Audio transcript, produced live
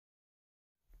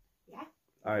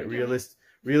All right,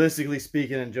 realistically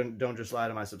speaking, and don't just lie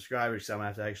to my subscribers, because I'm going to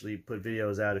have to actually put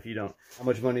videos out if you don't. How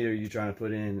much money are you trying to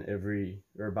put in every,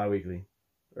 or bi-weekly?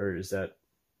 Or is that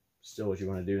still what you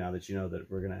want to do now that you know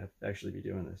that we're going to actually be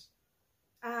doing this?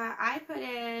 I put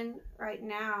in right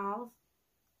now.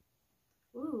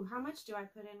 Ooh, how much do I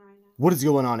put in right now? What is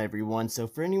going on, everyone? So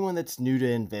for anyone that's new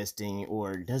to investing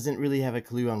or doesn't really have a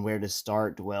clue on where to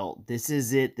start, well, this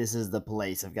is it. This is the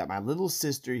place. I've got my little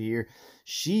sister here.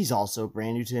 She's also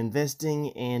brand new to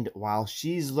investing, and while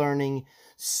she's learning,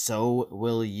 so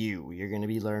will you. You're going to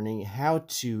be learning how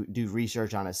to do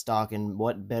research on a stock, and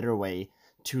what better way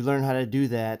to learn how to do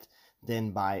that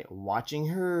than by watching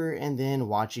her and then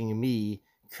watching me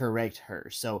correct her.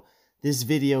 So this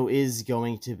video is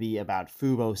going to be about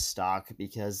Fubo stock,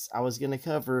 because I was going to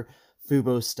cover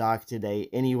Fubo stock today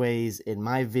anyways in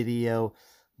my video,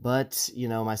 but you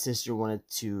know, my sister wanted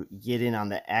to get in on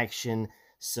the action,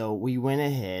 so we went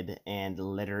ahead and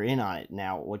let her in on it.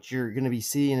 Now, what you're going to be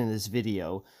seeing in this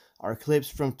video are clips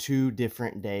from 2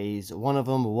 different days. One of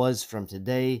them was from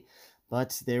today,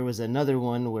 but there was another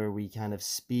one where we kind of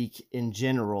speak in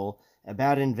general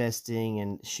about investing,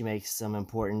 and she makes some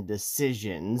important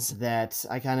decisions that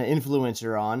I kind of influence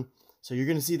her on. So you're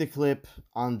going to see the clip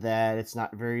on that. It's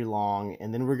not very long.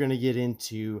 And then we're going to get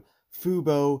into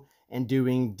Fubo and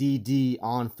doing DD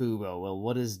on Fubo. Well,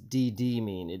 what does DD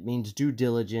mean? It means due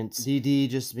diligence. DD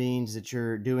just means that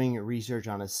you're doing research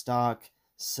on a stock.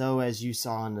 So as you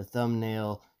saw in the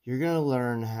thumbnail, you're going to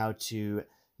learn how to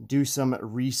do some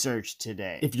research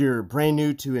today. If you're brand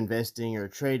new to investing or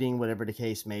trading, whatever the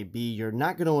case may be, you're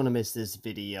not going to want to miss this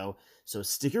video. So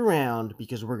stick around,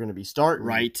 because we're going to be starting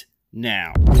right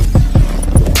now.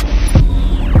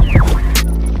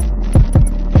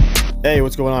 Hey,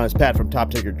 what's going on? It's Pat from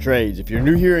Top Ticker Trades. If you're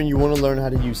new here and you want to learn how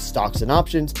to use stocks and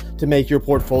options to make your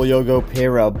portfolio go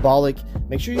parabolic,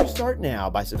 make sure you start now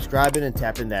by subscribing and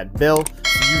tapping that bell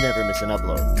so you never miss an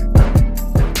upload.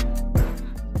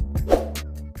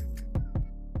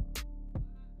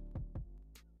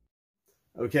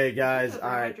 Okay, guys, all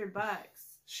right. $100.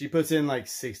 She puts in like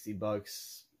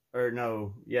 $60, or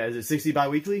no, yeah, is it 60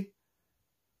 bi-weekly?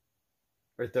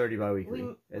 Or 30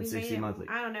 bi-weekly and 60 monthly?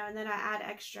 I don't know, and then I add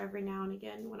extra every now and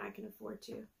again when I can afford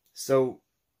to. So,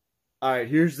 all right,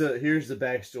 here's the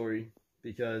backstory,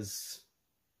 because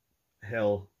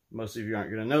hell, most of you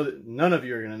aren't going to know that. None of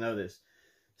you are going to know this.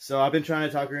 So I've been trying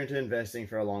to talk her into investing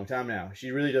for a long time now. She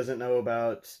really doesn't know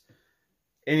about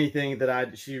anything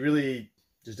that she really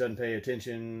just doesn't pay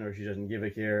attention, or she doesn't give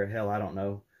a care. Hell, I don't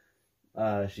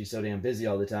know. She's so damn busy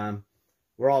all the time.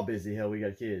 We're all busy. Hell, we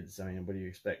got kids. I mean, what do you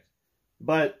expect?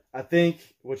 But I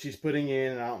think what she's putting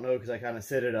in, and I don't know, because I kind of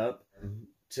set it up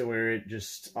to where it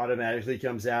just automatically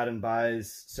comes out and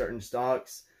buys certain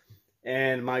stocks.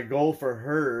 And my goal for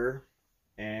her,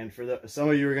 and for some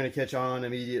of you are going to catch on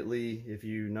immediately if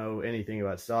you know anything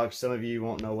about stocks. Some of you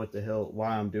won't know what the hell, why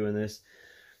I'm doing this.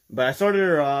 But I started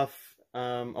her off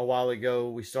a while ago.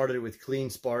 We started it with Clean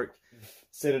Spark,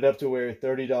 set it up to where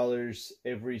 $30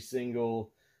 every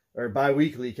single, or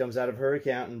bi-weekly, comes out of her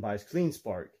account and buys Clean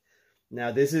Spark.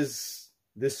 Now this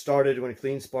started when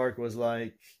Clean Spark was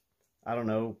like, I don't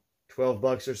know,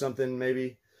 $12 or something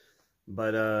maybe.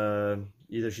 But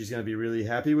either she's going to be really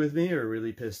happy with me or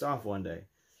really pissed off one day.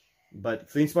 But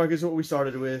Clean Spark is what we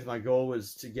started with. My goal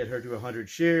was to get her to 100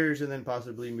 shares and then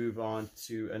possibly move on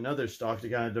to another stock to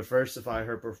kind of diversify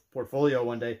her portfolio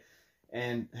one day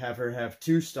and have her have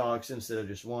 2 stocks instead of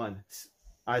just 1.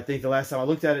 I think the last time I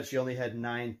looked at it, she only had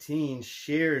 19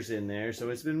 shares in there. So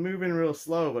it's been moving real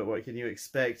slow, but what can you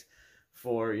expect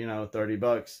for, you know,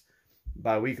 $30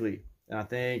 bi-weekly? And I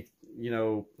think, you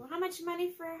know... Well, how much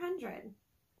money for 100?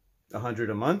 100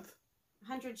 a month?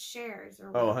 100 shares.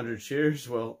 Or oh, 100 shares?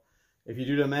 Well, if you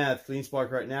do the math, Clean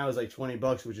Spark right now is like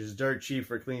 $20, which is dirt cheap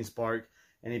for Clean Spark.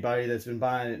 Anybody that's been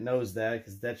buying it knows that,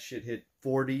 because that shit hit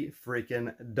 $40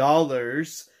 freaking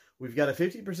dollars. We've got a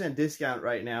 50% discount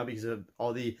right now because of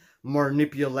all the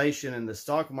manipulation in the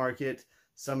stock market.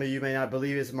 Some of you may not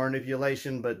believe it's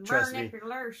manipulation, but trust me,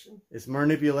 it's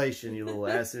manipulation, you little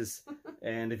asses.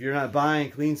 And if you're not buying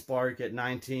Clean Spark at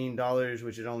 $19,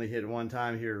 which it only hit one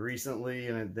time here recently,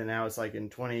 and then now it's like in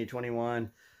 2021,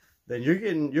 then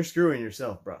you're screwing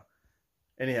yourself, bro.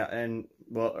 Anyhow,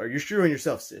 or you're screwing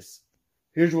yourself, sis.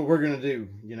 Here's what we're gonna do.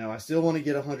 You know, I still want to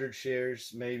get 100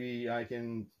 shares. Maybe I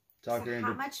can talk her into...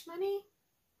 How much money?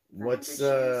 What's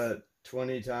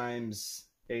 20 times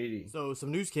 80? So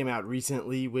some news came out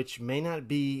recently which may not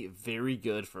be very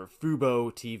good for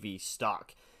Fubo TV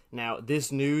stock. Now,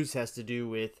 this news has to do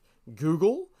with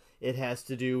Google. It has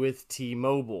to do with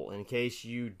T-Mobile. In case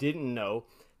you didn't know,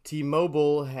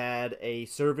 T-Mobile had a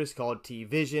service called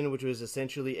T-Vision, which was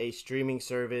essentially a streaming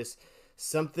service,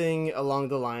 something along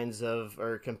the lines of,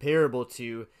 or comparable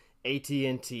to,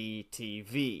 AT&T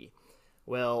TV.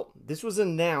 Well, this was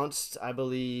announced, I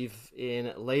believe,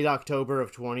 in late October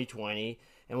of 2020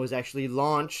 and was actually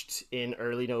launched in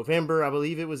early November. I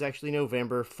believe it was actually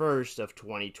November 1st of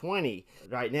 2020.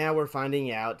 Right now, we're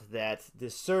finding out that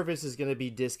this service is going to be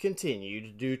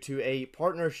discontinued due to a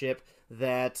partnership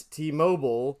that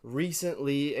T-Mobile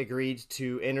recently agreed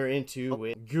to enter into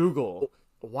with Google.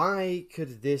 Why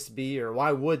could this be, or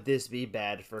why would this be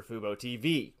bad for Fubo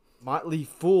TV? Motley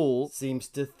Fool seems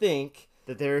to think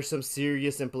that there are some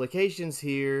serious implications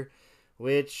here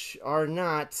which are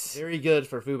not very good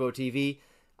for Fubo TV.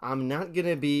 I'm not going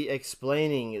to be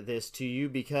explaining this to you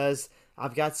because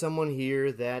I've got someone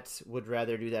here that would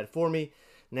rather do that for me.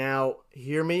 Now,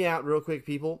 hear me out real quick,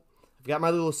 people. I've got my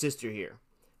little sister here.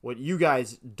 What you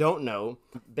guys don't know,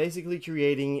 basically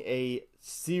creating a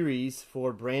series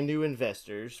for brand new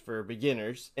investors, for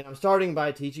beginners. And I'm starting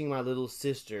by teaching my little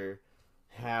sister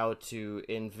how to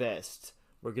invest.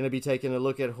 We're going to be taking a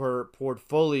look at her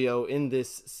portfolio in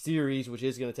this series, which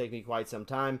is going to take me quite some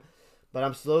time. But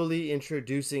I'm slowly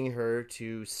introducing her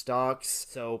to stocks.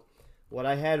 So what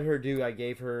I had her do, I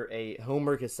gave her a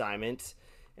homework assignment.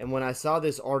 And when I saw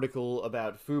this article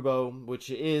about Fubo, which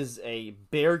is a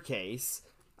bear case,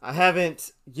 I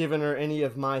haven't given her any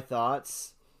of my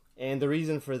thoughts. And the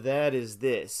reason for that is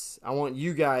this. I want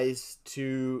you guys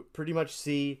to pretty much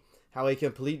see how a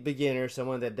complete beginner,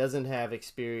 someone that doesn't have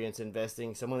experience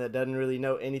investing, someone that doesn't really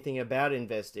know anything about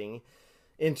investing,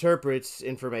 interprets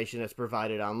information that's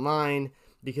provided online,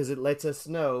 because it lets us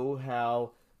know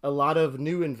how a lot of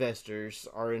new investors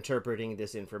are interpreting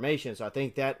this information. So I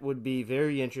think that would be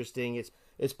very interesting.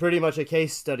 It's pretty much a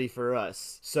case study for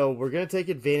us. So we're going to take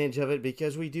advantage of it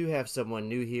because we do have someone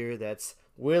new here that's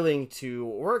willing to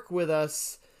work with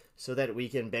us so that we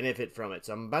can benefit from it.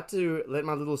 So I'm about to let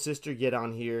my little sister get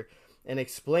on here and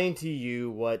explain to you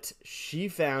what she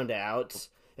found out,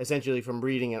 essentially from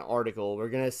reading an article. We're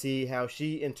going to see how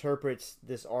she interprets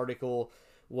this article,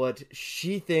 what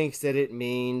she thinks that it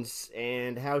means,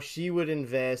 and how she would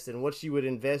invest and what she would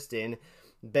invest in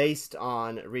based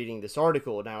on reading this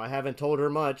article. Now, I haven't told her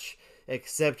much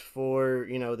except for,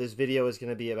 this video is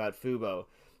going to be about Fubo.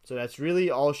 So that's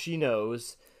really all she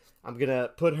knows. I'm going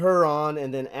to put her on,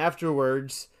 and then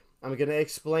afterwards, I'm going to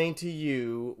explain to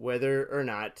you whether or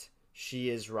not she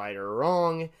is right or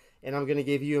wrong, and I'm going to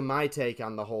give you my take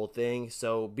on the whole thing,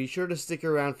 so be sure to stick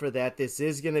around for that. This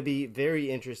is going to be very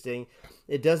interesting.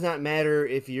 It does not matter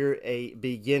if you're a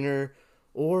beginner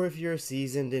or if you're a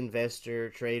seasoned investor,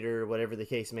 trader, whatever the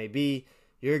case may be.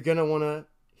 You're going to want to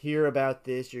hear about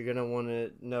this. You're going to want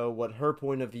to know what her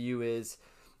point of view is.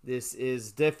 This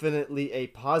is definitely a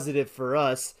positive for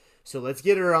us, so let's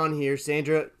get her on here.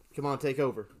 Sandra, come on, take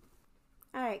over.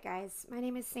 All right, guys. My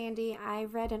name is Sandy. I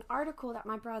read an article that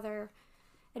my brother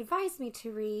advised me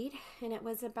to read, and it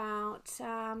was about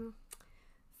Fubo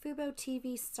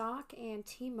TV stock and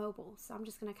T-Mobile. So I'm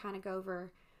just going to kind of go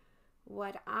over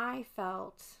what I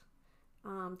felt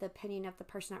the opinion of the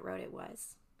person that wrote it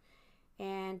was.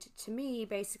 And to me,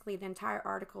 basically, the entire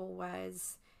article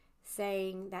was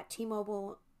saying that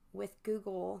T-Mobile with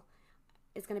Google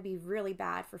is going to be really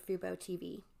bad for Fubo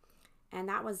TV. And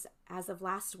that was as of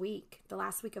last week, the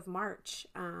last week of March,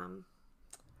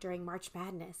 during March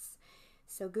Madness.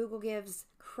 So Google gives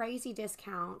crazy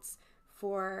discounts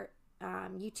for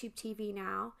YouTube TV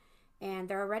now, and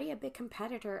they're already a big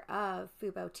competitor of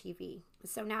Fubo TV.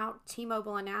 So now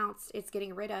T-Mobile announced it's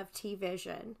getting rid of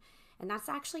T-Vision, and that's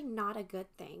actually not a good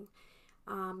thing.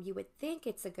 You would think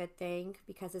it's a good thing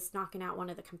because it's knocking out one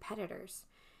of the competitors,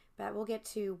 but we'll get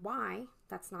to why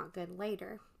that's not good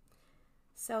later.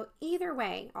 So either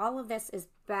way, all of this is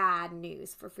bad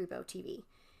news for Fubo TV.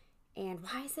 And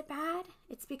why is it bad?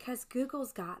 It's because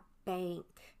Google's got bank.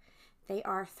 They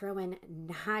are throwing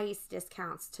nice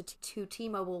discounts to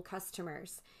T-Mobile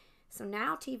customers. So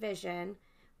now T-Vision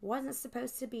wasn't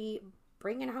supposed to be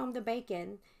bringing home the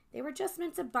bacon. They were just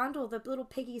meant to bundle the little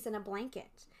piggies in a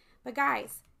blanket. But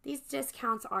guys, these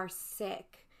discounts are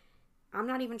sick. I'm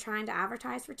not even trying to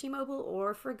advertise for T-Mobile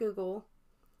or for Google.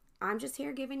 I'm just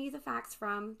here giving you the facts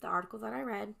from the article that I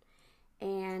read.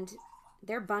 And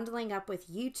they're bundling up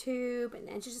with YouTube and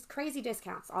it's just crazy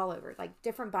discounts all over, like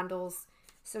different bundles.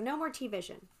 So no more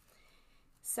T-Vision.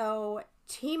 So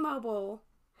T-Mobile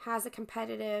has a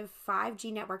competitive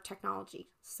 5G network technology.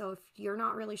 So if you're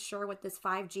not really sure what this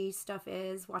 5G stuff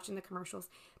is, watching the commercials,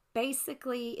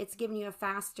 basically it's giving you a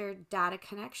faster data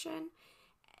connection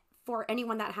for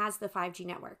anyone that has the 5G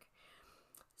network.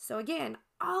 So again,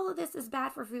 all of this is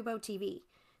bad for Fubo TV.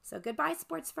 So goodbye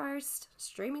Sports First,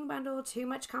 streaming bundle, too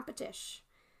much competition.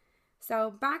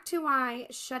 So back to why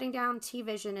shutting down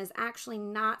TVision is actually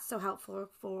not so helpful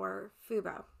for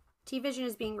Fubo. TVision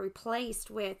is being replaced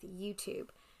with YouTube.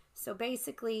 So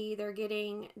basically they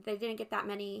didn't get that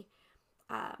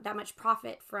much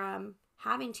profit from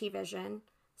having TVision,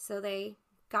 so they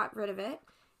got rid of it.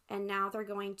 And now they're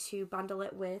going to bundle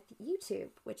it with YouTube,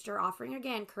 which they're offering,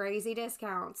 again, crazy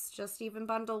discounts. Just even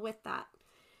bundle with that.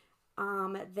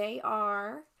 They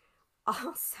are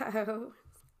also...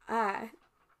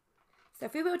 So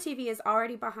Fubo TV is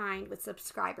already behind with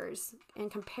subscribers in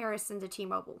comparison to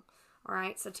T-Mobile. All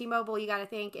right, so T-Mobile, you got to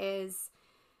think, is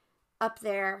up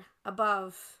there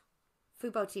above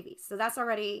Fubo TV. So that's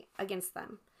already against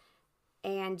them.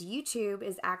 And YouTube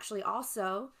is actually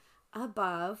also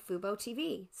above Fubo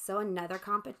TV. So another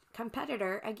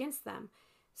competitor against them.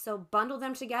 So bundle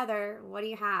them together. What do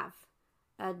you have?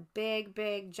 A big,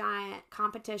 giant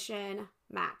competition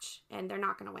match. And they're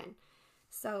not going to win.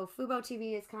 So Fubo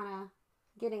TV is kind of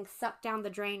getting sucked down the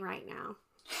drain right now.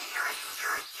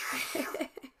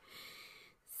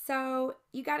 So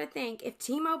you got to think, if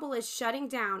T-Mobile is shutting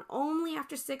down only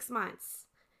after 6 months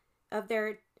of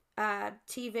their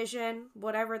TVision,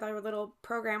 whatever their little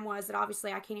program was that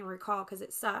obviously I can't even recall because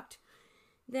it sucked,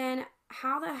 then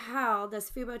how the hell does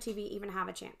Fubo TV even have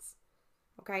a chance?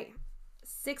 Okay,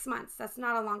 6 months, that's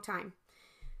not a long time.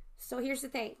 So here's the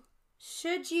thing.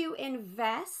 Should you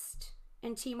invest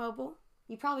in T-Mobile?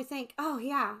 You probably think, oh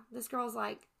yeah, this girl's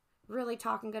like really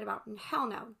talking good about it. Hell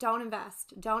no, don't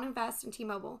invest. Don't invest in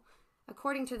T-Mobile.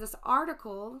 According to this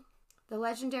article, the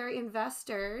legendary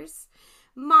investors,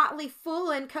 Motley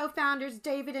Fool and co-founders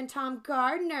David and Tom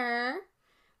Gardner,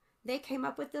 they came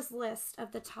up with this list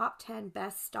of the top 10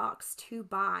 best stocks to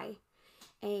buy.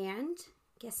 And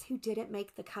guess who didn't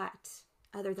make the cut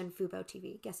other than Fubo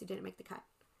TV? Guess who didn't make the cut?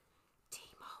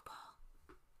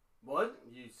 T-Mobile. What?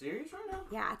 You serious right now?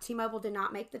 Yeah, T-Mobile did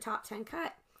not make the top 10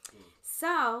 cut.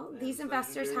 So these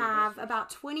investors have about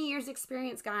 20 years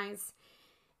experience, guys.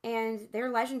 And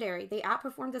they're legendary. They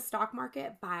outperformed the stock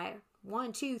market by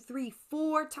 1, 2, 3,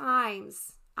 4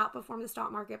 times. Outperformed the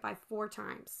stock market by 4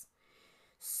 times.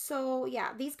 So,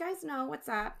 yeah, these guys know what's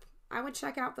up. I would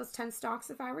check out those 10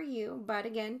 stocks if I were you. But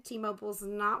again, T-Mobile's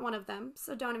not one of them.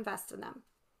 So don't invest in them.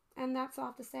 And that's all I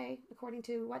have to say, according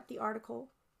to what the article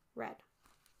read.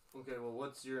 Okay, well,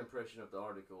 what's your impression of the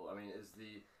article? I mean, is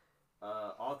the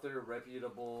author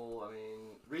reputable? I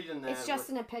mean, reading that... It's just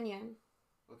an opinion.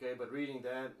 Okay, but reading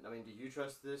that, I mean, do you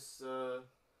trust this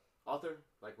author?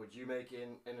 Like, would you make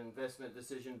an investment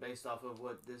decision based off of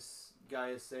what this guy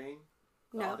is saying?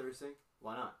 The author is saying?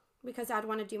 Why not? Because I'd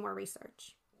want to do more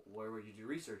research. Where would you do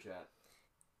research at?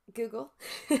 Google.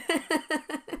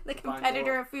 The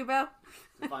competitor of Fubo.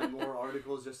 To find more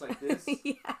articles just like this?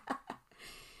 Yeah.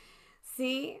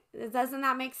 See? Doesn't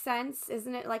that make sense?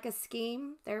 Isn't it like a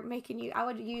scheme? They're making you... I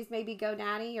would use maybe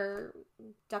GoDaddy or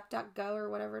DuckDuckGo or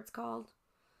whatever it's called.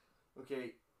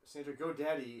 Okay, Sandra,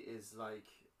 GoDaddy is like...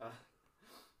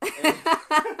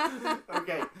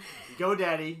 okay,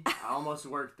 GoDaddy. I almost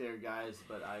worked there, guys,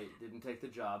 but I didn't take the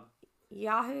job.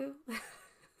 Yahoo?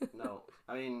 No,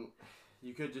 I mean,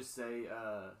 you could just say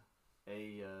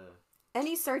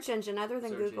any search engine other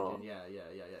than Google. Engine. Yeah.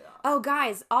 Oh,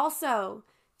 guys, also,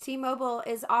 T-Mobile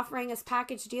is offering us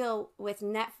package deal with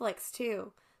Netflix,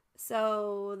 too.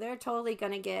 So they're totally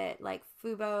going to get, like,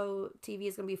 Fubo TV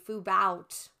is going to be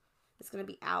Fubout. It's going to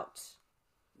be out.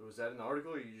 Was that in the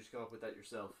article, or you just come up with that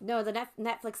yourself? No, the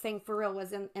Netflix thing for real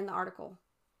was in the article.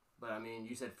 But, I mean,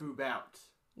 you said Fubout.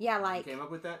 Yeah, like... You came up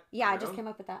with that? Yeah, I just came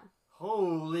up with that.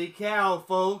 Holy cow,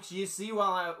 folks. You see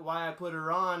why I put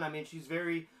her on. I mean, she's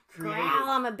very creative. Growl,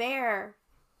 I'm a bear.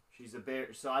 She's a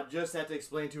bear. So I just had to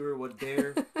explain to her what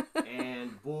bear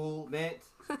and bull meant.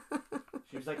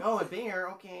 She was like, oh, a bear,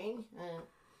 okay.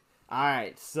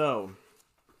 Alright, so...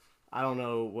 I don't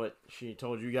know what she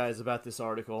told you guys about this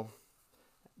article,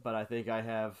 but I think I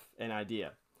have an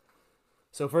idea.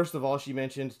 So first of all, she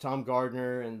mentioned Tom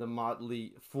Gardner and the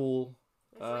Motley Fool.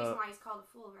 There's a reason why he's called a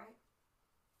fool, right?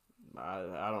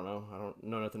 I don't know. I don't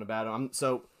know nothing about him.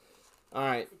 All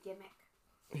right. It's a gimmick.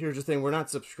 Here's the thing.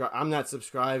 I'm not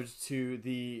subscribed to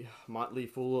the Motley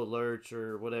Fool alerts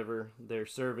or whatever their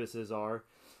services are,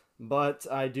 but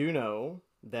I do know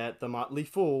that the Motley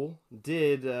Fool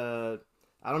did.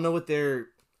 I don't know what their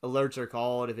alerts are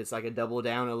called, if it's like a double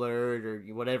down alert or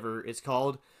whatever it's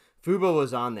called. Fubo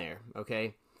was on there,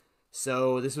 okay?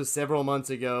 So this was several months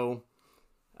ago.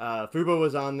 Fubo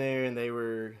was on there and they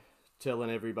were telling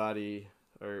everybody,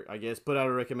 or I guess put out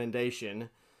a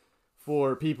recommendation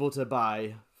for people to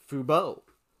buy Fubo.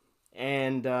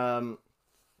 And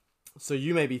so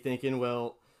you may be thinking,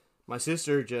 well, my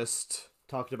sister just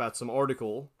talked about some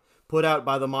article put out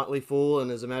by the Motley Fool, and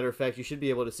as a matter of fact, you should be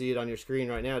able to see it on your screen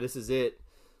right now. This is it.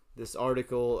 This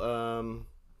article,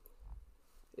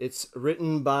 it's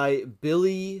written by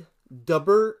Billy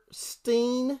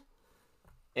Duberstein,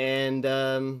 and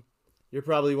you're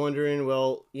probably wondering,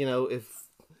 well, you know, if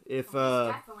He's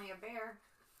definitely a bear.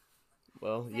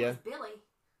 well, His name yeah, is Billy.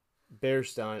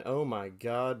 Bearstein. Oh my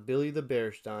God, Billy the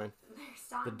Bearstein,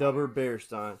 the Dubber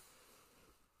Bearstein.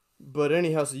 But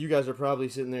anyhow, so you guys are probably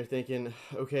sitting there thinking,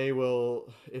 okay,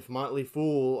 well, if Motley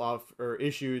Fool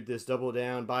issued this double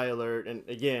down buy alert, and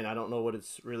again, I don't know what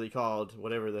it's really called,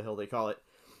 whatever the hell they call it,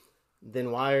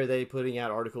 then why are they putting out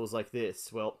articles like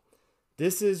this? Well,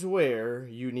 this is where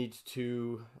you need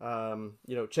to,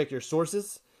 check your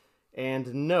sources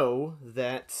and know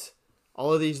that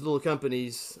all of these little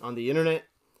companies on the internet,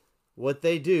 what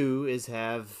they do is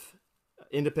have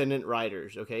independent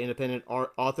writers, okay, independent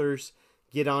authors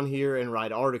get on here and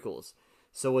write articles.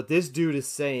 So what this dude is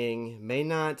saying may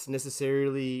not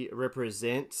necessarily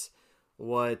represent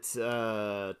what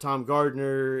Tom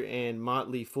Gardner and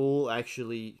Motley Fool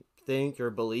actually think or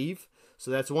believe. So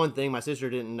that's one thing. My sister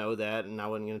didn't know that, and I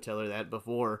wasn't going to tell her that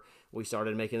before we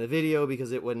started making the video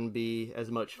because it wouldn't be as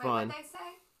much fun. What did they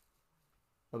say?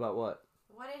 About what?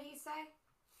 What did he say?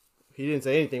 He didn't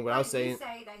say anything, but what I was saying... What did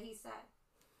you say that he said?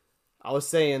 I was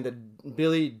saying that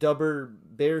Billy Dubber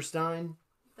Bearstein...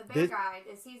 The bear guide,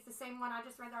 is he the same one I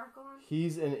just read the article on?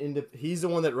 He's the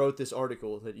one that wrote this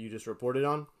article that you just reported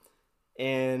on,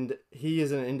 and he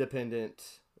is an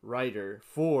independent writer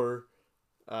for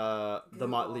the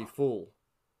Motley Fool.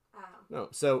 Oh. No,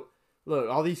 so look,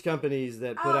 all these companies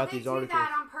that put out these articles. They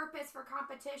do that on purpose for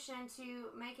competition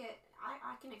to make it.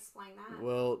 I can explain that.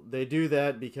 Well, they do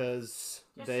that because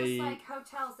just like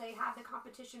hotels, they have the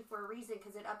competition for a reason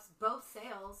because it ups both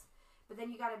sales. But then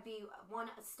you got to be one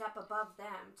step above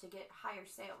them to get higher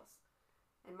sales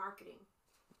and marketing.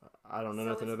 I don't know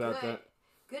nothing about that.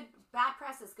 Good, bad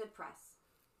press is good press.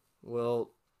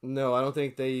 Well, no, I don't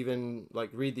think they even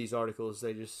read these articles.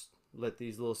 They just let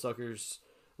these little suckers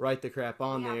write the crap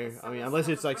on there. I mean, unless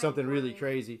it's something really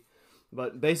crazy.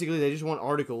 But basically, they just want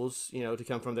articles, to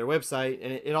come from their website,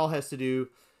 and it all has to do.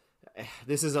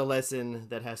 This is a lesson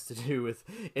that has to do with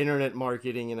internet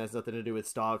marketing and has nothing to do with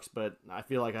stocks, but I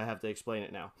feel like I have to explain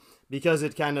it now because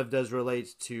it kind of does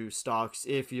relate to stocks.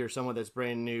 If you're someone that's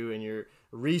brand new and you're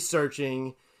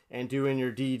researching and doing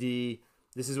your DD,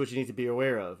 this is what you need to be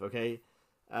aware of, okay?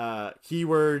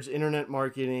 Keywords, internet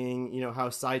marketing, how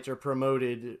sites are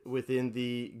promoted within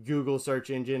the Google search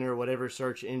engine or whatever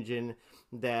search engine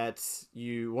that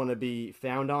you want to be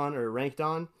found on or ranked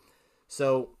on.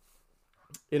 So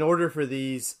in order for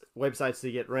these websites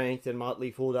to get ranked, and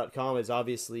motleyfool.com is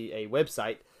obviously a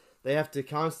website, they have to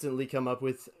constantly come up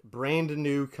with brand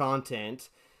new content,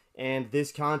 and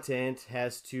this content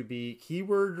has to be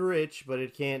keyword rich, but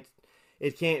it can't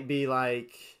be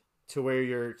to where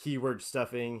you're keyword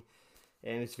stuffing,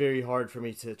 and it's very hard for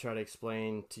me to try to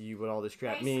explain to you what all this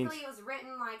crap means. Basically, it was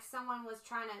written like someone was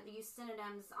trying to use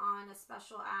synonyms on a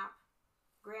special app,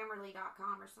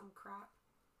 Grammarly.com or some crap.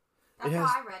 That's how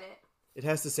I read it. It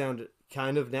has to sound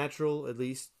kind of natural, at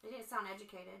least. It didn't sound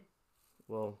educated.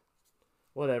 Well,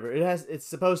 whatever. It's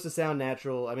supposed to sound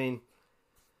natural. I mean,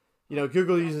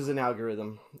 Google uses an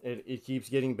algorithm. It keeps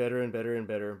getting better and better and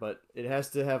better, but it has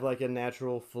to have a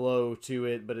natural flow to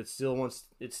it, but it still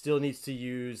needs to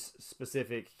use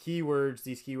specific keywords.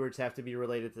 These keywords have to be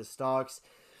related to stocks.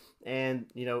 And,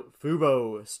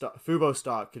 Fubo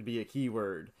stock could be a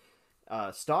keyword.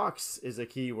 Stocks is a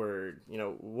keyword,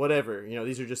 whatever,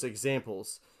 these are just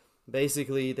examples.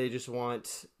 Basically, they just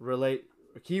want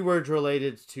keywords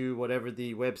related to whatever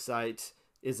the website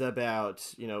is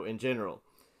about, in general.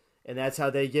 And that's how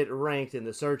they get ranked in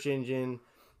the search engine.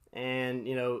 And,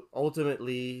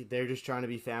 ultimately, they're just trying to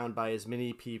be found by as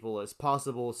many people as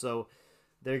possible. So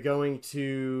they're going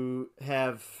to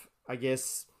have, I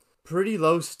guess, pretty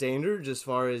low standards as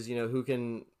far as, who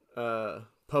can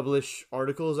publish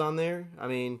articles on there. I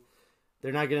mean,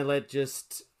 they're not going to let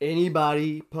just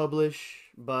anybody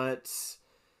publish, but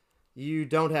you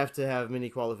don't have to have many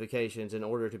qualifications in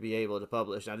order to be able to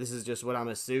publish. Now, this is just what I'm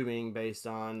assuming based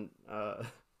on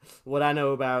what I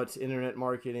know about internet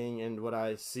marketing and what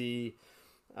I see,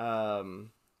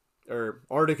 or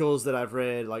articles that I've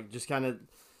read, just kind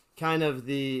of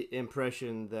the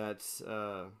impression that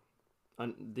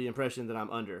I'm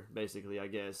under, basically, I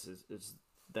guess, is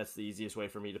that's the easiest way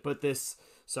for me to put this.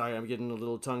 Sorry, I'm getting a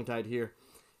little tongue-tied here.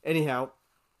 Anyhow,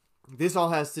 this all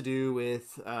has to do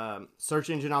with search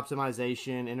engine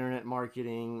optimization, internet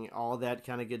marketing, all that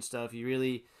kind of good stuff. You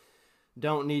really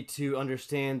don't need to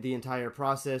understand the entire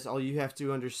process. All you have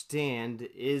to understand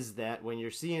is that when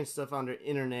you're seeing stuff on the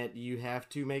internet, you have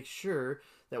to make sure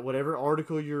that whatever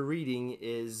article you're reading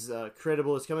is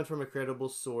credible, it's coming from a credible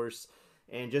source.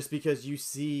 And just because you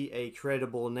see a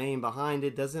credible name behind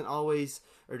it doesn't always,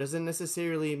 or doesn't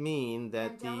necessarily mean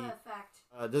that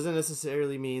doesn't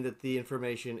necessarily mean that the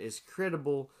information is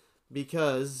credible,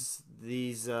 because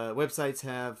these websites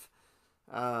have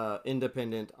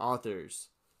independent authors.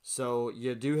 So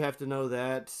you do have to know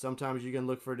that. Sometimes you can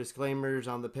look for disclaimers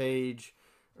on the page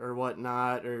or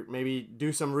whatnot, or maybe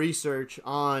do some research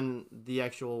on the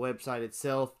actual website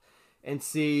itself and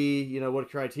see, you know, what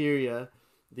criteria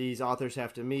these authors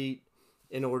have to meet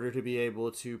in order to be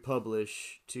able to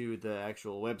publish to the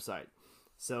actual website.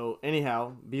 So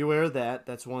anyhow, be aware of that.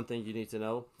 That's one thing you need to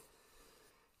know.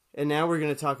 And now we're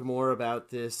going to talk more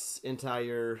about this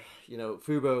entire, you know,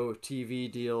 Fubo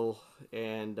TV deal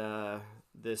and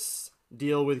this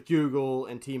deal with Google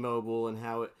and T-Mobile and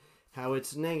how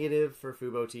it's negative for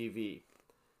Fubo TV.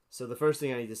 So the first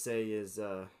thing I need to say is,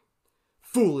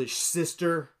 foolish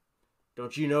sister.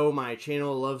 Don't you know my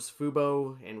channel loves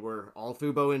Fubo and we're all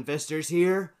Fubo investors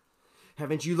here?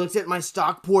 Haven't you looked at my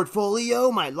stock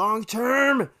portfolio, my long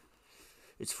term?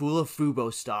 It's full of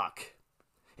Fubo stock.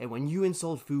 And when you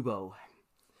insult Fubo,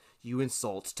 you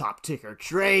insult top ticker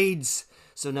trades.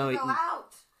 So now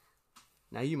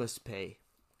now you must pay.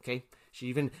 Okay? She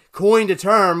even coined a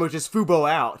term which is Fubo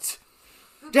out.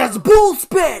 Fubo. That's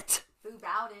bullspit!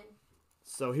 Fubouted.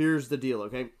 So here's the deal,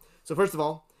 okay? So first of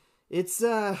all, it's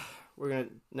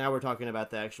we're talking about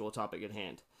the actual topic at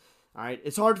hand. All right,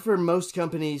 it's hard for most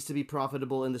companies to be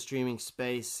profitable in the streaming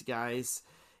space, guys.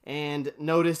 And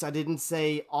notice I didn't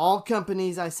say all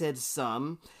companies, I said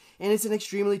some. And it's an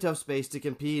extremely tough space to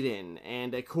compete in.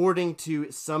 And according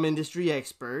to some industry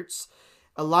experts,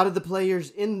 a lot of the players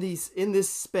in this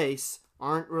space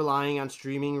aren't relying on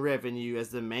streaming revenue as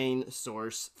the main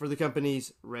source for the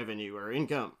company's revenue or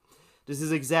income. This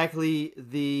is exactly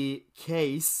the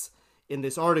case in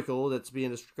this article that's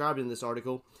being described in this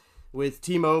article with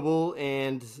T-Mobile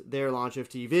and their launch of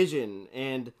T-Vision.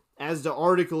 And as the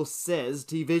article says,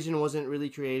 T-Vision wasn't really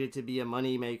created to be a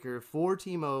moneymaker for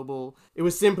T-Mobile. It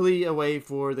was simply a way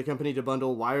for the company to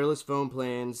bundle wireless phone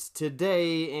plans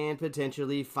today and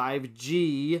potentially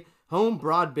 5G home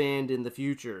broadband in the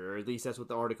future, or at least that's what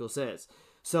the article says.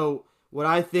 So what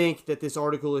I think that this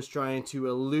article is trying to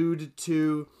allude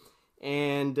to,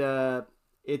 and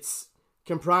it's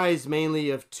comprised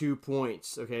mainly of 2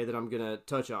 points, okay, that I'm going to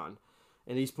touch on.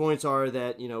 And these points are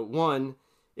that, you know, one,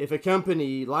 if a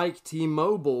company like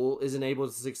T-Mobile isn't able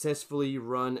to successfully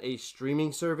run a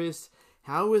streaming service,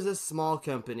 how is a small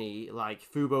company like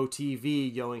Fubo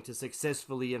TV going to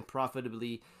successfully and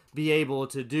profitably be able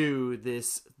to do the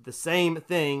same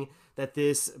thing that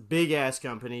this big-ass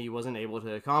company wasn't able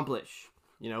to accomplish?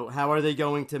 You know, how is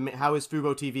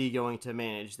Fubo TV going to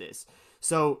manage this?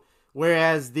 So,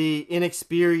 whereas the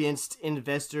inexperienced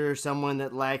investor, someone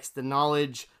that lacks the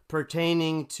knowledge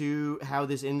pertaining to how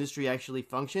this industry actually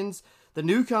functions, the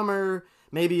newcomer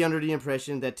may be under the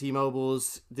impression that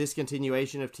T-Mobile's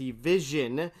discontinuation of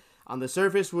T-Vision on the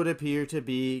surface would appear to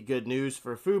be good news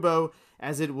for Fubo,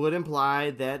 as it would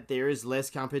imply that there is less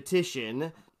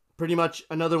competition. Pretty much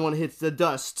another one hits the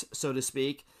dust, so to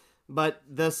speak. But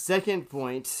the second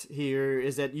point here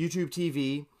is that YouTube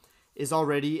TV is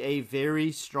already a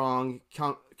very strong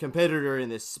competitor in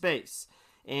this space.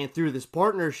 And through this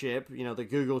partnership, you know, the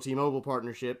Google T-Mobile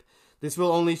partnership, this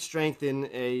will only strengthen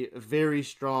a very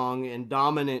strong and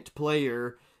dominant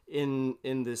player in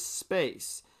this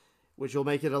space, which will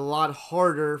make it a lot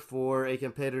harder for a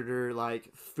competitor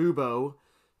like Fubo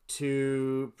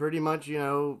to pretty much, you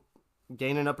know,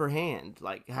 gain an upper hand.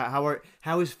 Like, how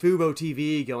is Fubo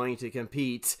TV going to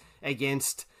compete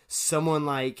against someone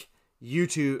like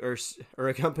YouTube or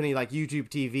a company like YouTube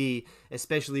TV,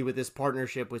 especially with this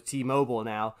partnership with T-Mobile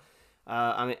now?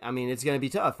 I mean, it's going to be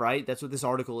tough, right? That's what this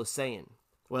article is saying.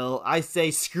 Well, I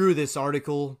say screw this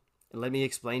article, and let me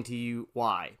explain to you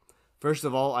why. First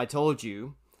of all, I told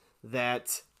you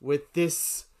that with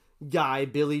this guy,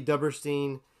 Billy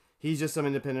Duberstein, he's just some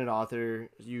independent author.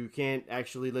 You can't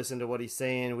actually listen to what he's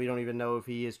saying. We don't even know if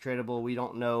he is credible. We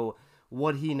don't know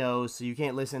what he knows, so you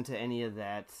can't listen to any of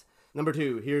that. Number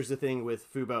two, here's the thing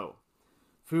with Fubo.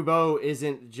 Fubo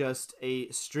isn't just a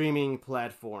streaming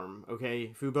platform, okay?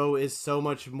 Fubo is so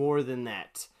much more than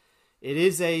that. It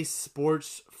is a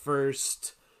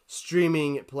sports-first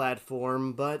streaming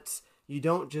platform, but you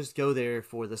don't just go there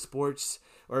for the sports.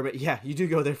 Or, yeah, you do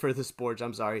go there for the sports,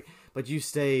 I'm sorry. But you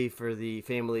stay for the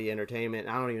family entertainment.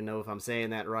 I don't even know if I'm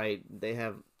saying that right. They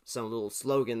have some little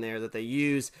slogan there that they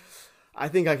use. I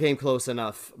think I came close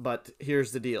enough, but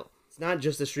here's the deal. It's not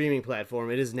just a streaming platform.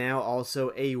 It is now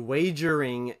also a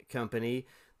wagering company.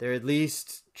 They're at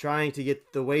least trying to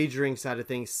get the wagering side of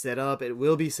things set up. It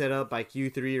will be set up by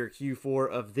Q3 or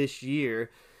Q4 of this year.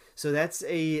 So that's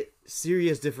a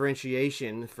serious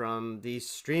differentiation from these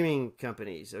streaming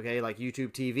companies, okay, like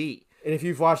YouTube TV. And if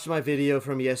you've watched my video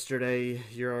from yesterday,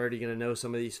 you're already going to know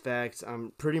some of these facts.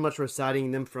 I'm pretty much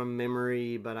reciting them from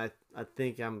memory, but I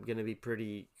think I'm going to be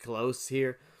pretty close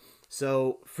here.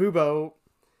 So Fubo,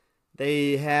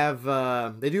 they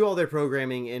do all their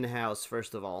programming in-house,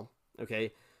 first of all,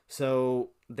 okay? So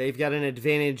they've got an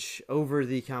advantage over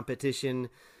the competition,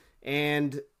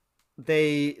 and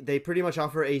they pretty much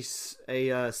offer a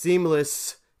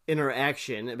seamless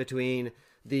interaction between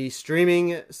the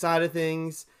streaming side of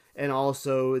things and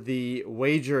also the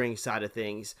wagering side of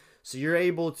things. So you're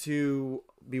able to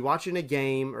be watching a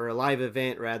game, or a live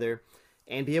event rather,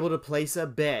 and be able to place a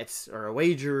bet or a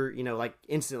wager, you know, like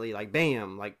instantly, like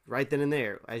bam, like right then and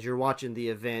there as you're watching the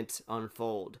event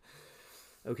unfold.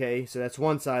 Okay, so that's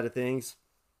one side of things.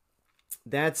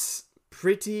 That's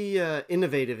pretty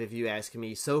innovative, if you ask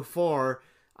me. So far,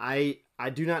 I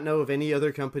do not know of any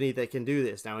other company that can do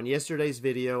this. Now, in yesterday's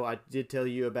video, I did tell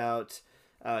you about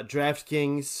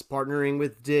DraftKings partnering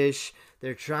with Dish.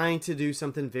 They're trying to do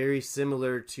something very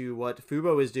similar to what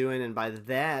Fubo is doing, and by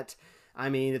that, I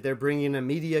mean that they're bringing a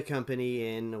media company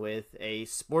in with a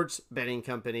sports betting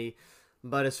company.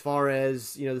 But as far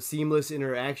as, you know, the seamless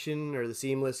interaction or the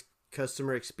seamless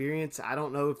customer experience, I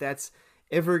don't know if that's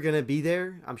ever going to be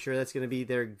there. I'm sure that's going to be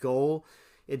their goal.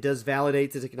 It does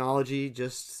validate the technology,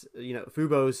 just, you know,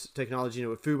 Fubo's technology, you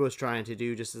know, what Fubo's trying to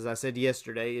do, just as I said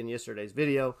yesterday in yesterday's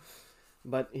video.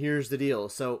 But here's the deal.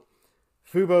 So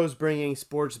Fubo's bringing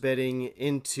sports betting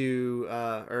into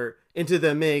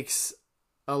the mix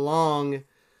along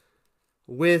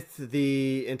with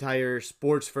the entire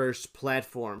Sports First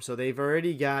platform. So they've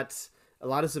already got a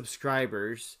lot of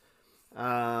subscribers.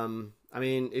 I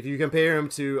mean, if you compare them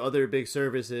to other big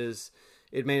services,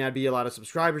 it may not be a lot of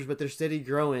subscribers, but they're steady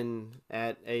growing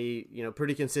at a, you know,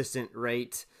 pretty consistent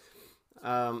rate.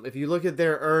 If you look at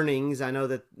their earnings, I know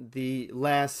that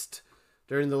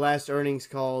during the last earnings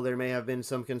call, there may have been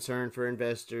some concern for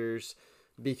investors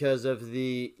because of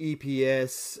the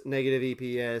EPS, negative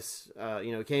EPS,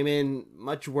 you know, came in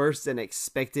much worse than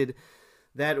expected.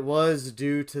 That was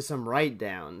due to some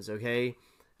write-downs, okay?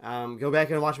 Go back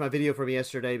and watch my video from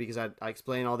yesterday because I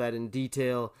explain all that in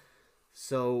detail.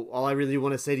 So all I really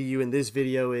want to say to you in this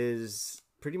video is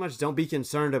pretty much don't be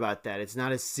concerned about that. It's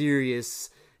not as serious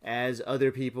as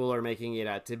other people are making it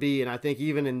out to be. And I think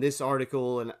even in this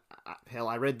article, and hell,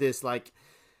 I read this like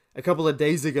a couple of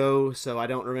days ago, so I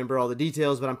don't remember all the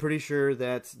details, but I'm pretty sure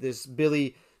that this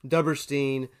Billy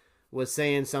Duberstein was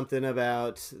saying something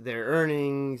about their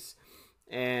earnings,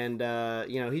 and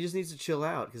you know, he just needs to chill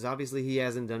out because obviously he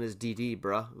hasn't done his DD,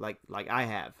 bruh, like I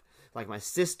have, like my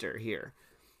sister here.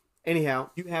 Anyhow,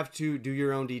 you have to do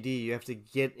your own DD. You have to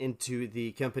get into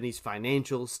the company's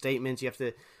financial statements. You have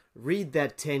to read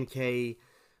that 10K,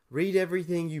 read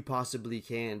everything you possibly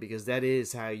can, because that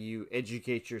is how you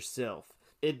educate yourself.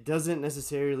 It doesn't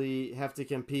necessarily have to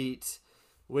compete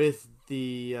with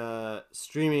the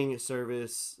streaming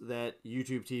service that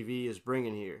YouTube TV is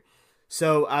bringing here.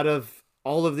 So out of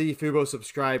all of the Fubo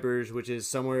subscribers, which is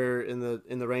somewhere in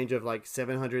the range of like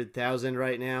 700,000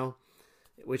 right now,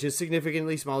 which is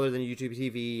significantly smaller than YouTube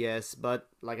TV, yes, but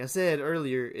like I said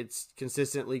earlier, it's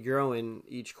consistently growing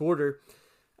each quarter,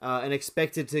 and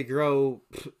expected to grow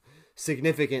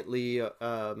significantly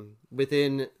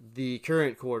within the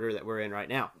current quarter that we're in right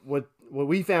now. What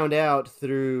we found out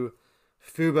through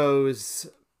Fubo's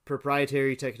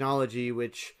proprietary technology,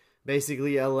 which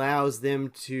basically allows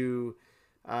them to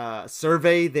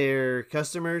survey their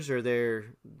customers or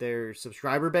their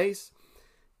subscriber base,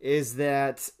 is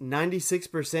that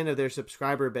 96% of their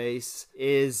subscriber base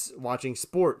is watching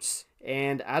sports.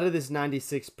 And out of this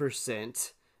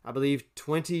 96%, I believe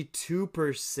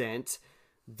 22%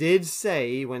 did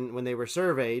say when they were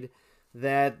surveyed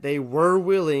that they were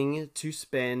willing to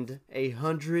spend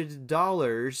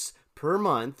 $100 per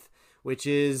month, which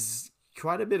is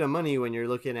quite a bit of money when you're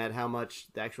looking at how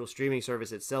much the actual streaming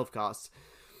service itself costs.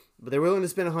 But they're willing to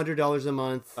spend $100 a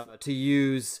month to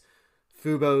use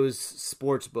Fubo's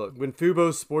Sportsbook. When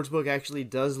Fubo's Sportsbook actually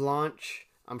does launch,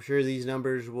 I'm sure these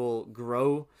numbers will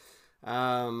grow.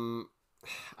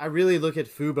 I really look at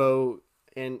Fubo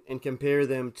and compare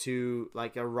them to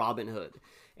like a Robinhood.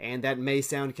 And that may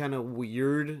sound kind of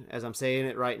weird as I'm saying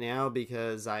it right now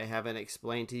because I haven't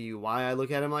explained to you why I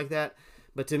look at them like that.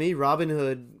 But to me,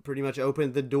 Robinhood pretty much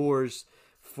opened the doors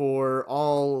for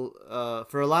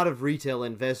a lot of retail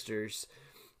investors,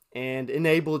 and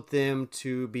enabled them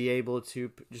to be able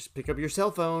to just pick up your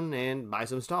cell phone and buy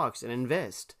some stocks and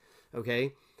invest.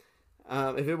 Okay.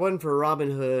 If it wasn't for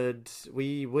Robinhood,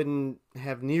 we wouldn't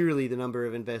have nearly the number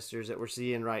of investors that we're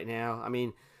seeing right now. I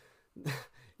mean,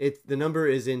 the number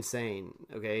is insane.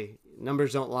 Okay,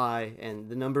 numbers don't lie, and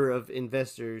the number of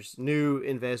new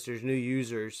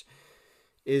users,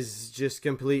 is just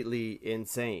completely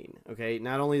insane. Okay,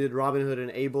 not only did Robinhood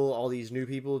enable all these new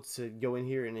people to go in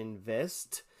here and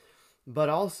invest, but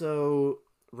also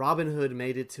Robinhood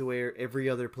made it to where every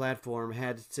other platform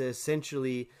had to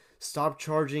essentially stop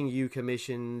charging you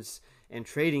commissions and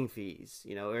trading fees,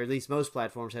 or at least most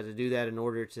platforms had to do that in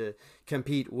order to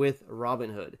compete with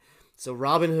Robinhood. So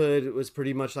Robinhood was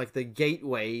pretty much like the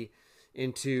gateway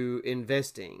into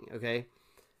investing, okay?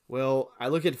 Well, I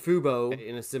look at Fubo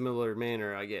in a similar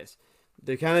manner, I guess.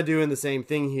 They're kind of doing the same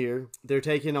thing here. They're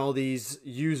taking all these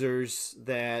users,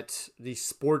 these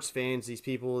sports fans, these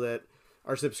people that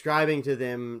are subscribing to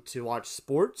them to watch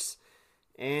sports,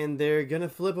 and they're going to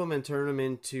flip them and turn them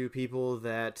into people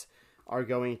that are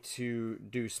going to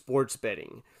do sports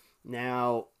betting.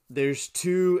 Now, there's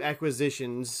two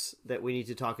acquisitions that we need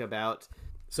to talk about.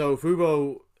 So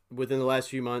Fubo, within the last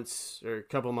few months, or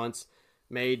couple months,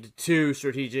 made two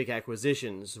strategic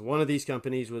acquisitions. One of these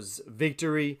companies was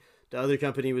Victory. The other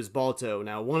company was Balto.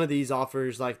 Now, one of these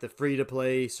offers like the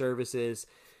free-to-play services,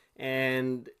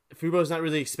 and Fubo's not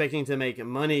really expecting to make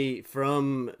money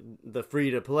from the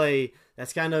free-to-play.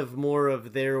 That's kind of more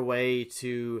of their way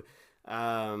to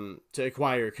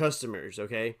acquire customers,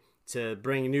 okay? To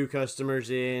bring new customers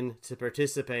in, to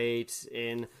participate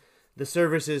in the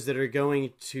services that are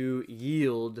going to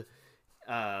yield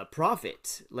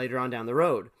profit later on down the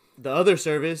road. The other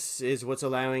service is what's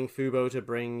allowing Fubo to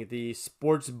bring the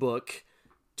sports book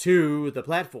to the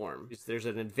platform. There's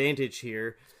an advantage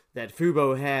here that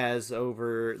Fubo has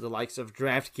over the likes of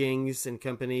DraftKings and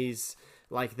companies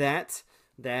like that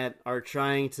are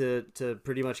trying to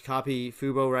pretty much copy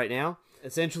Fubo right now.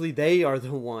 Essentially,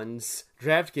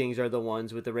 DraftKings are the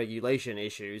ones with the regulation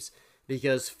issues,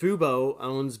 because Fubo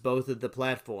owns both of the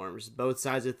platforms, both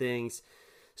sides of things.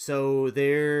 So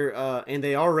they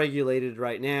are regulated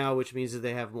right now, which means that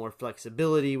they have more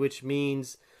flexibility, which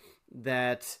means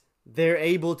that they're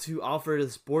able to offer the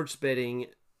sports betting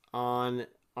on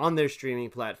their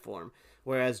streaming platform,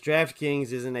 whereas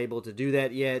DraftKings isn't able to do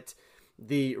that yet.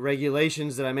 The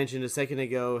regulations that I mentioned a second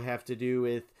ago have to do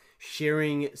with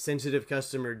sharing sensitive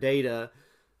customer data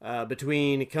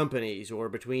between companies or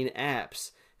between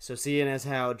apps. So seeing as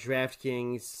how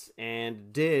DraftKings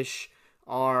and Dish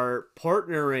are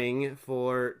partnering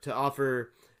to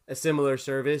offer a similar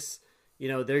service,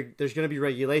 there's going to be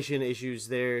regulation issues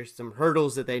there, some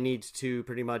hurdles that they need to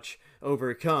pretty much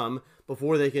overcome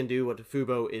before they can do what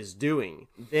Fubo is doing.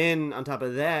 Then on top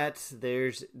of that,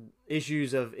 there's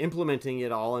issues of implementing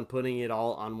it all and putting it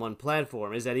all on one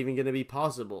platform. Is that even going to be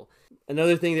possible?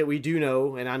 Another thing that we do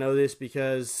know, and I know this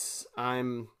because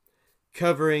I'm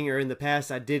covering, or in the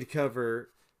past I did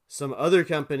cover, some other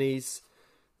companies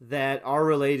that are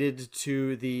related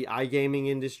to the iGaming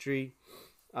industry.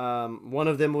 One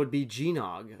of them would be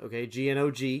GNOG, okay,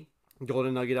 GNOG,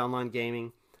 Golden Nugget Online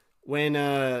Gaming.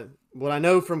 What I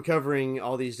know from covering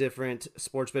all these different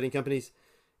sports betting companies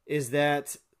is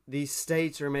that these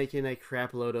states are making a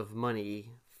crap load of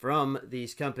money from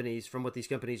these companies, from what these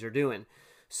companies are doing.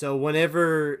 So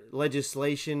whenever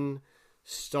legislation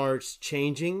starts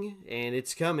changing, and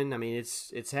it's coming, I mean,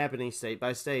 it's happening state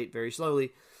by state very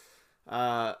slowly.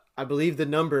 I believe the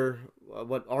number,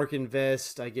 what ARK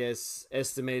Invest, I guess,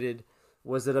 estimated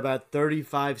was that about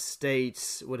 35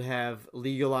 states would have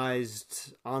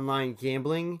legalized online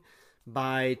gambling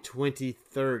by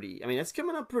 2030. I mean, that's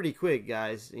coming up pretty quick,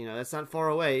 guys. That's not far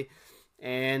away.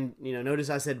 And, notice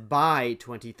I said by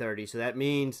 2030. So that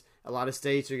means a lot of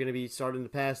states are going to be starting to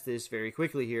pass this very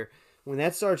quickly here. When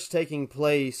that starts taking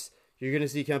place, you're going to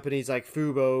see companies like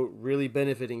Fubo really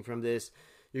benefiting from this.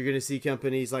 You're going to see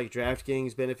companies like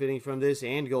DraftKings benefiting from this,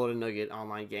 and Golden Nugget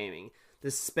Online Gaming.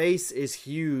 The space is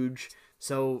huge,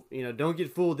 so don't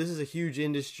get fooled. This is a huge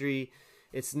industry.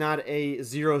 It's not a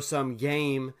zero-sum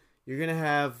game. You're going to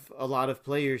have a lot of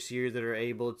players here that are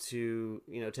able to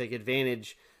take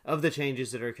advantage of the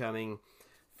changes that are coming.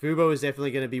 Fubo is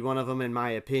definitely going to be one of them, in my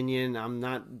opinion. I'm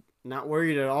not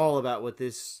worried at all about what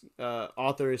this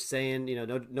author is saying.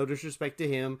 No disrespect to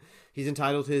him. He's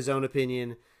entitled to his own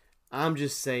opinion. I'm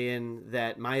just saying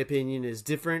that my opinion is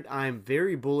different. I'm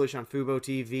very bullish on Fubo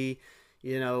TV.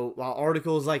 While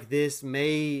articles like this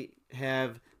may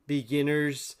have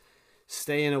beginners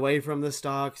staying away from the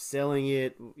stock, selling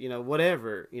it,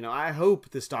 whatever. I hope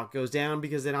the stock goes down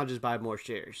because then I'll just buy more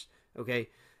shares. Okay?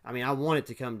 I mean, I want it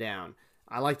to come down.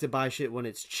 I like to buy shit when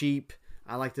it's cheap.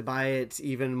 I like to buy it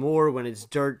even more when it's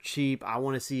dirt cheap. I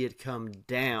want to see it come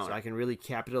down so I can really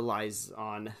capitalize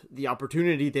on the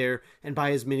opportunity there and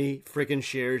buy as many freaking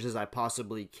shares as I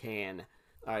possibly can.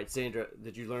 All right, Sandra,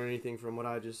 did you learn anything from what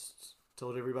I just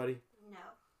told everybody? No.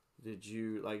 Did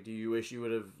you, do you wish you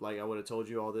would have, I would have told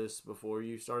you all this before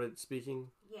you started speaking?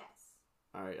 Yes.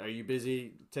 All right, are you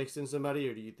busy texting somebody,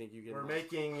 or do you think you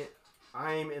can...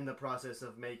 I'm in the process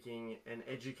of making an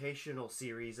educational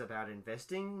series about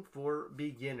investing for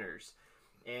beginners.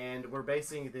 And we're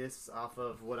basing this off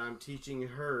of what I'm teaching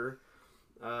her.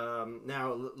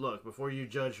 Now, look, before you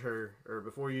judge her, or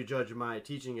before you judge my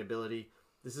teaching ability,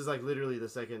 this is literally the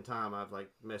second time I've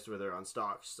messed with her on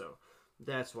stocks. So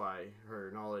that's why her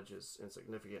knowledge is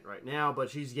insignificant right now. But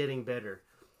she's getting better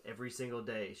every single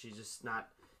day. She's just not...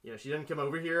 she doesn't come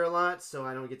over here a lot, so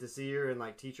I don't get to see her and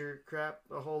teach her crap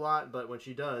a whole lot, but when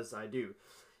she does, I do.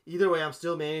 Either way, I'm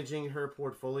still managing her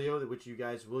portfolio, which you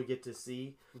guys will get to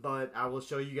see, but I will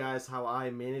show you guys how I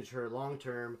manage her long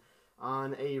term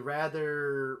on a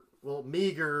rather,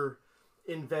 meager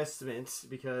investment,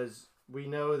 because we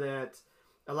know that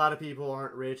a lot of people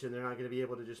aren't rich and they're not going to be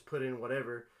able to just put in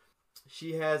whatever.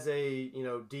 She has a,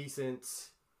 decent...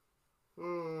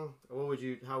 how would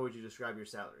you describe your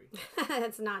salary?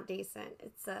 It's not decent.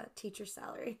 It's a teacher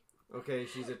salary. Okay,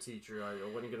 she's a teacher. I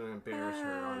wasn't going to embarrass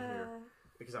her on here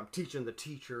because I'm teaching the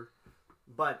teacher.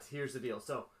 But here's the deal.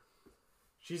 So,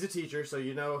 she's a teacher, so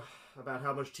you know about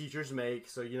how much teachers make.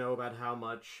 So, you know about how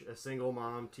much a single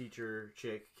mom teacher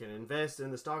chick can invest in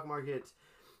the stock market.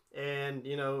 And,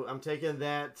 I'm taking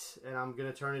that and I'm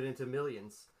going to turn it into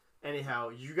millions. Anyhow,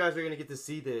 you guys are going to get to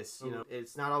see this.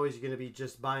 It's not always going to be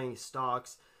just buying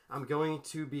stocks. I'm going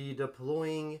to be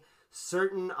deploying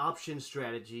certain option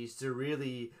strategies to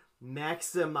really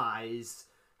maximize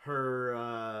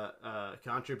her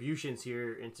contributions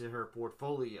here into her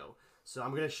portfolio. So I'm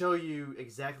going to show you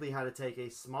exactly how to take a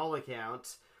small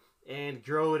account and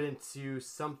grow it into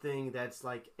something that's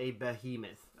like a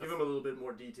behemoth. Give them a little bit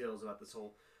more details about this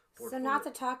whole portfolio. So not to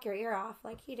talk your ear off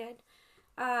like he did.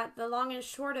 The long and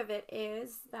short of it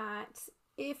is that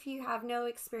if you have no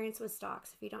experience with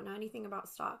stocks, if you don't know anything about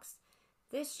stocks,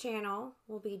 this channel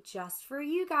will be just for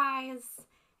you guys,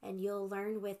 and you'll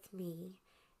learn with me,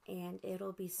 and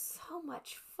it'll be so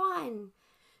much fun.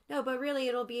 No, but really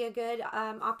it'll be a good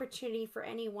opportunity for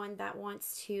anyone that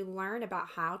wants to learn about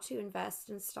how to invest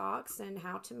in stocks and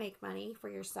how to make money for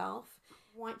yourself.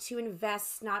 Want to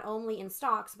invest not only in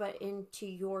stocks, but into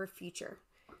your future.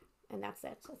 And that's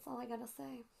it. That's all I gotta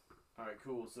say. All right,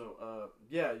 cool. So,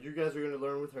 yeah, you guys are going to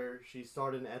learn with her. She's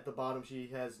starting at the bottom.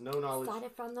 She has no knowledge.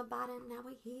 Started from the bottom. Now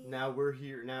we're here. Now we're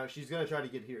here. Now she's going to try to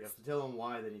get here. You have to tell them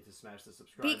why they need to smash the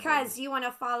subscribe because button. you want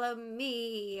to follow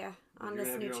me on this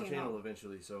new channel. You're going to have your own channel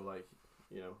eventually. So,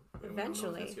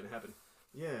 eventually. That's going to happen.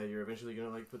 Yeah, you're eventually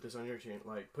going to, put this on your channel.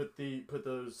 Put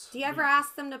those... Do you ever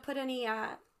ask them to put any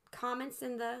comments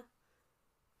in the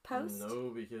post?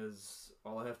 No, because...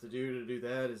 all I have to do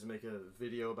that is make a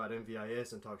video about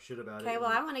MVIS and talk shit about it. Okay, well,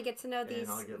 I want to get to know these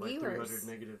I'll get viewers. 300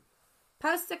 negative.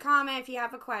 Post a comment if you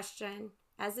have a question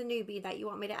as a newbie that you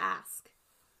want me to ask.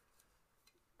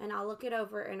 And I'll look it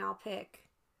over and I'll pick.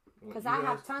 Because I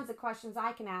have tons of questions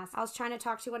I can ask. I was trying to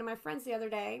talk to one of my friends the other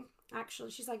day.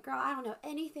 Actually, she's like, girl, I don't know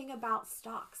anything about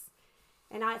stocks.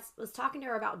 And I was talking to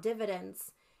her about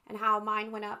dividends and how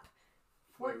mine went up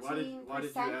 14%. Wait,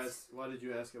 why did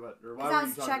you ask about, or why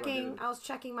I was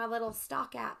checking my little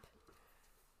stock app.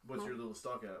 What's your little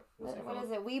stock app? What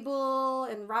is it?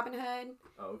 Webull and Robinhood.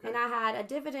 Oh, okay. And I had a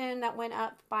dividend that went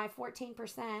up by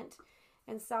 14%.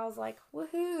 And so I was like,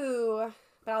 woohoo.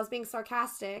 But I was being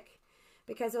sarcastic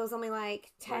because it was only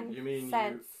like 10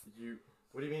 cents.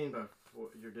 What do you mean by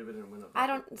your dividend went up? I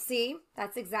don't see.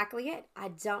 That's exactly it. I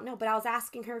don't know. But I was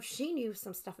asking her if she knew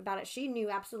some stuff about it. She knew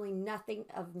absolutely nothing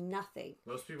of nothing.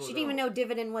 Most people She didn't even know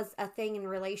dividend was a thing in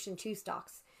relation to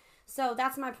stocks. So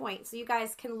that's my point. So you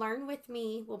guys can learn with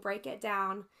me. We'll break it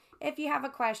down. If you have a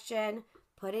question,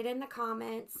 put it in the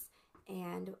comments.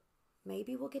 And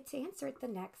maybe we'll get to answer it the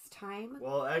next time.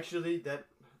 Well, actually,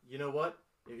 you know what?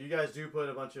 If you guys do put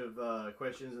a bunch of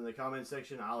questions in the comment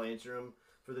section, I'll answer them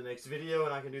for the next video,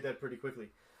 and I can do that pretty quickly.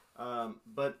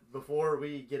 But before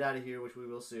we get out of here, which we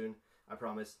will soon, I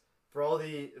promise, for all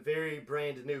the very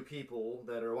brand new people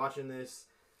that are watching this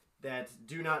that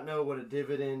do not know what a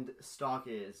dividend stock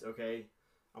is, okay?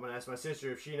 I'm going to ask my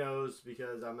sister if she knows,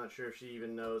 because I'm not sure if she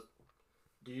even knows.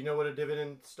 Do you know what a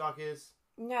dividend stock is?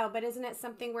 No, but isn't it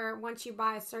something where once you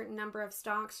buy a certain number of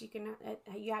stocks,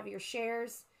 you have your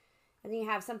shares, and then you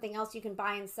have something else you can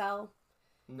buy and sell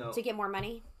No. to get more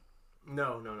money?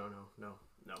 No.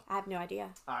 I have no idea.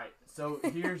 All right. So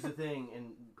here's the thing,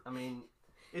 and I mean,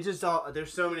 it's just all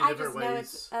there's so many different ways. I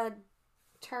just know it's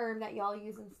a term that y'all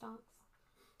use in stocks.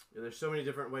 There's so many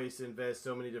different ways to invest,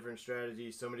 so many different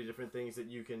strategies, so many different things that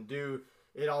you can do.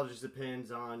 It all just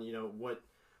depends on,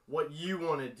 what you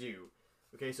want to do.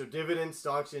 Okay, so dividend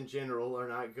stocks in general are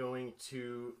not going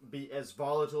to be as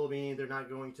volatile, meaning they're not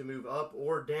going to move up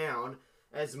or down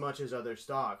as much as other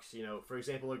stocks. For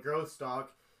example, a growth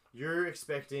stock, you're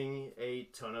expecting a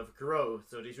ton of growth.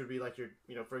 So these would be like your,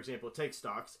 for example, tech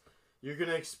stocks. You're going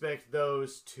to expect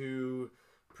those to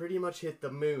pretty much hit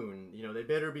the moon. They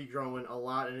better be growing a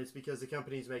lot, and it's because the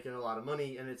company's making a lot of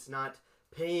money and it's not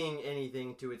paying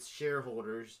anything to its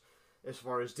shareholders as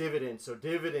far as dividends. So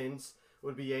dividends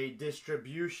would be a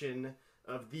distribution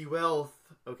of the wealth,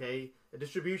 okay? A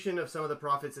distribution of some of the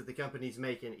profits that the company's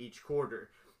making each quarter.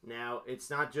 Now, it's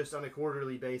not just on a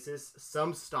quarterly basis.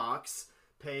 Some stocks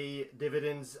pay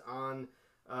dividends on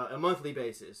a monthly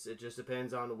basis. It just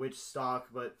depends on which stock,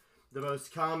 but the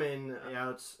most common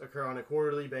payouts occur on a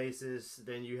quarterly basis.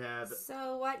 Then you have...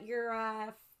 So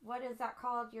what is that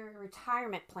called? Your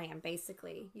retirement plan,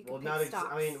 basically. You can pick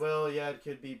stocks. It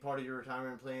could be part of your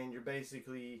retirement plan. You're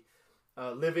basically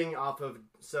living off of...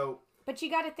 But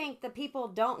you got to think the people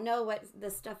don't know what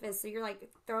this stuff is, so you're like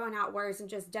throwing out words and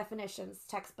just definitions,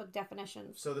 textbook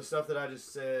definitions. So the stuff that I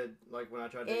just said, like when I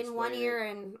tried to explain in 1 year,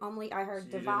 and only I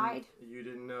heard divide. You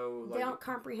didn't know. They don't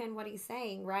comprehend what he's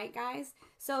saying, right, guys?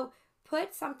 So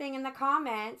put something in the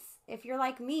comments if you're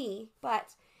like me.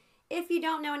 But if you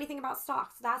don't know anything about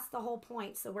stocks, that's the whole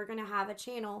point. So we're gonna have a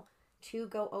channel to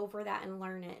go over that and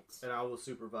learn it. And I will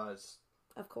supervise.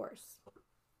 Of course.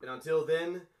 And until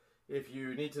then, if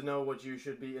you need to know what you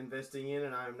should be investing in,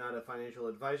 and I'm not a financial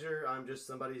advisor, I'm just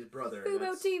somebody's brother.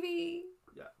 Fubo TV.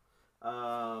 Yeah.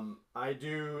 I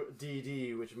do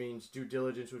DD, which means due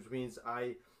diligence, which means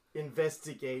I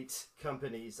investigate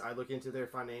companies. I look into their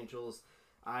financials.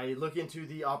 I look into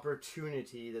the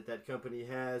opportunity that company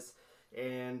has,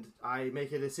 and I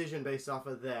make a decision based off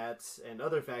of that and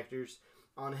other factors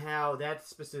on how that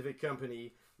specific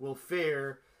company will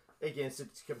fare against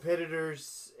its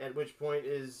competitors, at which point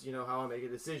is, how I make a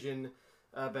decision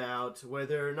about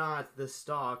whether or not the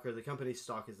stock or the company's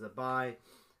stock is the buy.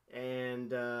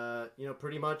 And,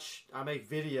 pretty much I make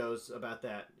videos about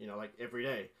that, like every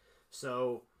day.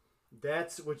 So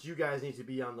that's what you guys need to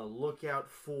be on the lookout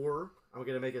for. I'm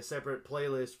going to make a separate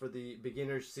playlist for the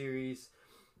beginners series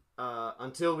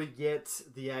until we get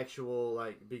the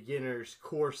actual, beginners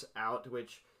course out,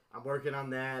 which I'm working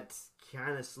on that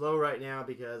kind of slow right now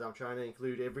because I'm trying to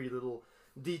include every little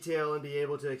detail and be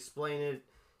able to explain it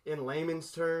in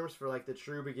layman's terms for, the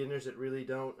true beginners that really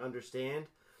don't understand.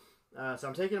 So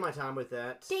I'm taking my time with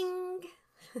that. Ding!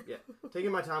 Yeah,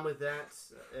 taking my time with that,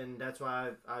 and that's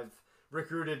why I've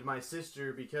recruited my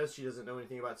sister, because she doesn't know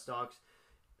anything about stocks,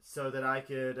 so that I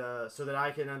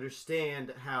can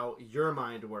understand how your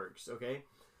mind works, okay?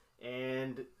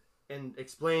 And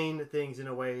explain things in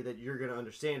a way that you're going to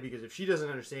understand, because if she doesn't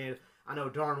understand, I know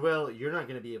darn well you're not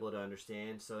going to be able to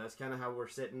understand. So that's kind of how we're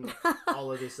setting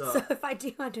all of this up. So if I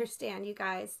do understand, you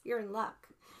guys, you're in luck.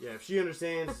 Yeah, if she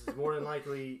understands, it's more than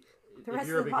likely the rest if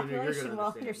you're of a the beginner, you're population going to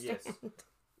understand. will understand. Yes.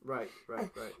 Right.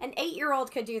 An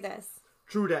 8-year-old could do this.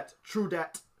 True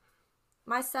that.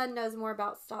 My son knows more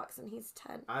about stocks and he's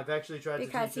 10. I've actually tried to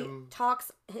teach him. Because he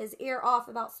talks his ear off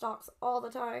about stocks all the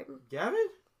time. Gavin?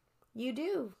 You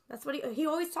do. That's what he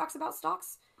always talks about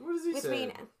stocks. What does he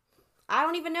say? I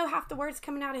don't even know half the words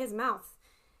coming out of his mouth.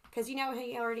 Because, he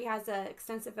already has an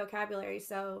extensive vocabulary.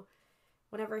 So,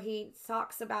 whenever he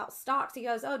talks about stocks, he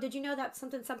goes, oh, did you know that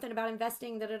something about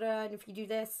investing, da-da-da, and if you do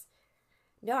this?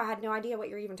 No, I had no idea what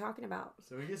you're even talking about.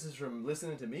 So he gets this from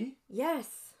listening to me? Yes.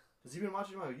 Has he been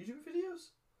watching my YouTube videos?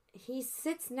 He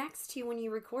sits next to you when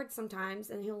you record sometimes,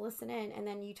 and he'll listen in, and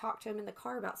then you talk to him in the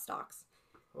car about stocks.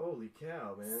 Holy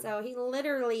cow, man. So he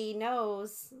literally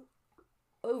knows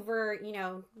over,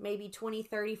 maybe 20,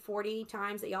 30, 40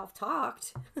 times that y'all have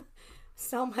talked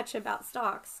so much about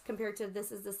stocks compared to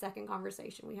this is the second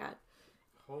conversation we had.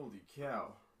 Holy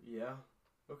cow. Yeah.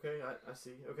 Okay, I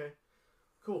see. Okay.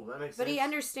 Cool, that makes sense. But he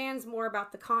understands more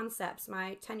about the concepts,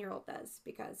 my 10-year-old does,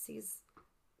 because he's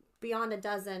beyond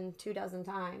 2 dozen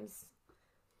times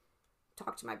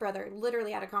talked to my brother.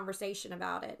 Literally had a conversation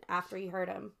about it after he heard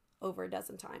him over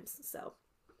 12 times. So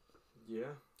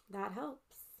yeah, that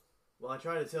helps. Well, I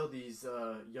try to tell these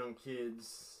young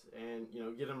kids and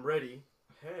get them ready.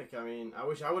 Heck, I mean, I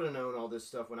wish I would have known all this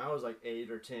stuff when I was like 8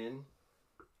 or 10.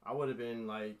 I would have been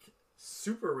like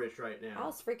super rich right now. I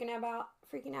was freaking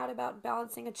out about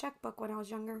balancing a checkbook when I was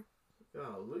younger.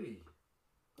 Golly.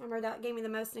 I remember that gave me the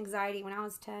most anxiety when I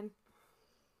was 10.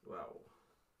 Wow.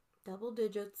 Double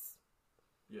digits.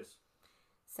 Yes.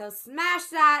 So smash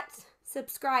that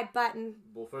subscribe button.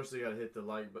 Well, first they gotta hit the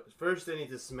like button. First they need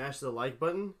to smash the like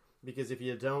button, because if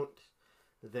you don't,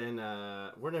 then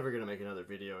we're never gonna make another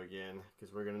video again,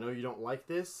 because we're gonna know you don't like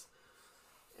this.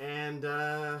 And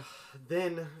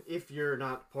then if you're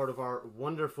not part of our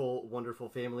wonderful, wonderful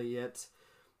family yet,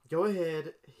 go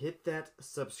ahead, hit that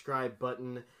subscribe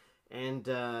button, and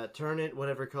turn it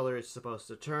whatever color it's supposed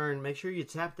to turn. Make sure you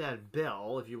tap that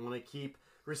bell if you want to keep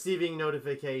receiving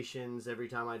notifications every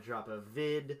time I drop a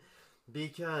vid,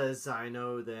 because I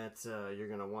know that you're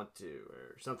going to want to,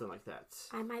 or something like that.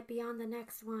 I might be on the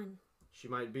next one. She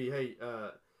might be. Hey,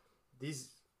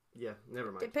 yeah,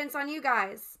 never mind. Depends on you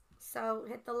guys. So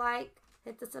hit the like,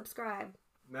 hit the subscribe.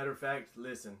 Matter of fact,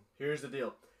 listen, here's the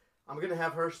deal. I'm going to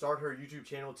have her start her YouTube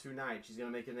channel tonight. She's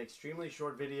going to make an extremely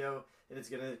short video, and it's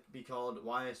going to be called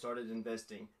Why I Started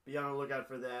Investing. Be on the lookout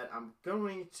for that. I'm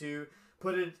going to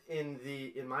put it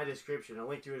in my description. I'll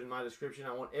link to it in my description.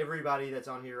 I want everybody that's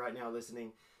on here right now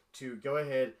listening to go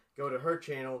ahead, go to her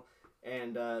channel,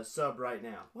 and sub right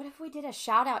now. What if we did a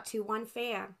shout out to one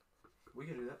fan? We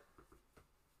can do that.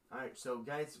 Alright, so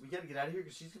guys, we got to get out of here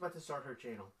because she's about to start her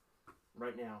channel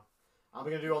right now. I'm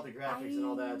going to do all the graphics and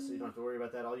all that, so you don't have to worry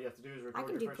about that. All you have to do is record I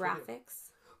can do your first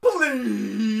graphics. video.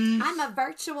 Please! I'm a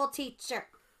virtual teacher.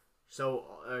 So,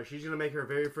 she's going to make her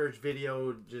very first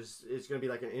video. It's going to be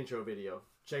like an intro video.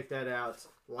 Check that out.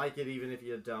 Like it even if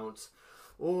you don't.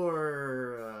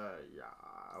 Or, yeah.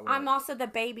 I'm also the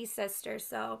baby sister,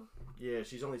 so. Yeah,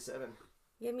 she's only 7.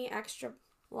 Give me extra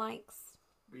likes.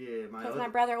 Yeah, because my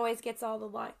brother always gets all the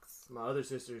likes. My other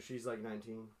sister, she's like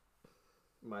 19.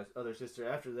 My other sister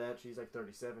after that, she's like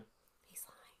 37. He's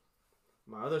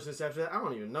lying. My other sister after that, I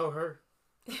don't even know her.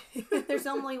 There's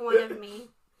only one of me.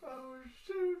 Oh,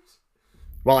 shoot.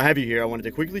 While I have you here, I wanted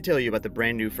to quickly tell you about the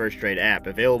brand new First Trade app,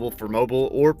 available for mobile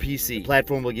or PC. The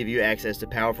platform will give you access to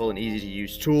powerful and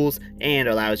easy-to-use tools and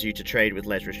allows you to trade with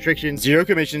less restrictions, 0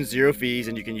 commissions, 0 fees,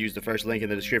 and you can use the first link in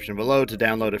the description below to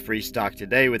download a free stock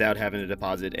today without having to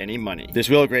deposit any money. This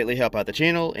will greatly help out the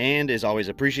channel and is always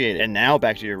appreciated. And now,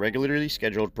 back to your regularly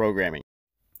scheduled programming.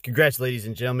 Congrats, ladies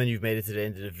and gentlemen, you've made it to the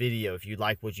end of the video. If you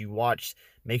like what you watched,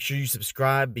 make sure you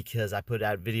subscribe because I put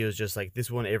out videos just like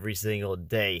this one every single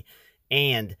day.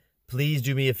 And please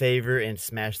do me a favor and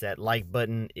smash that like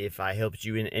button if I helped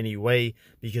you in any way,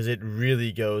 because it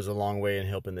really goes a long way in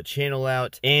helping the channel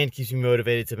out and keeps me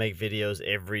motivated to make videos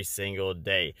every single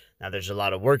day. Now, there's a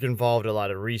lot of work involved, a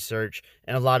lot of research,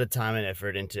 and a lot of time and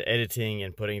effort into editing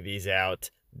and putting these out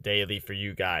daily for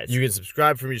you guys. You can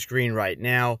subscribe from your screen right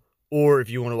now. Or if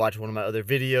you want to watch one of my other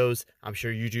videos, I'm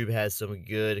sure YouTube has some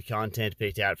good content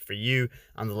picked out for you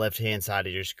on the left-hand side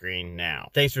of your screen now.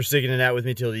 Thanks for sticking it out with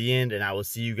me till the end, and I will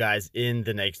see you guys in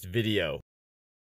the next video.